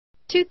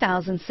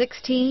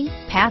2016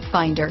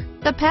 Pathfinder.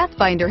 The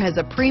Pathfinder has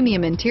a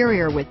premium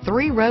interior with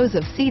 3 rows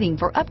of seating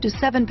for up to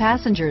 7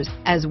 passengers,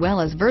 as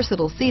well as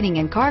versatile seating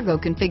and cargo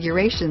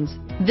configurations.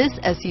 This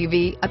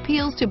SUV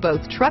appeals to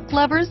both truck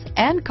lovers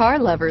and car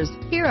lovers.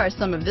 Here are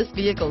some of this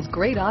vehicle's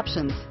great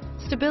options: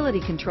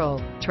 stability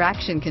control,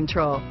 traction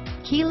control,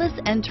 keyless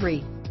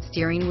entry,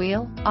 steering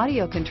wheel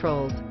audio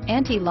controls,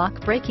 anti-lock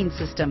braking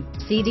system,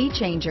 CD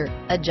changer,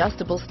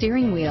 adjustable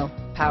steering wheel,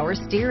 power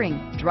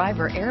steering,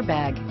 driver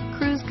airbag,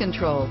 cruise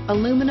control,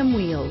 aluminum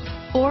wheels,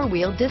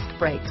 4-wheel disc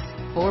brakes,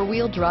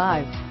 4-wheel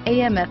drive,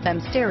 AM/FM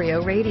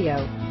stereo radio,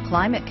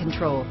 climate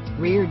control,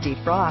 rear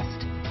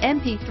defrost,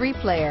 MP3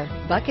 player,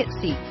 bucket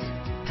seats,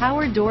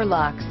 power door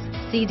locks,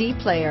 CD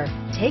player.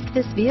 Take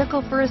this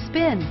vehicle for a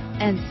spin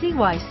and see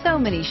why so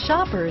many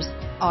shoppers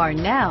are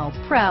now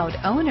proud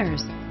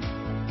owners.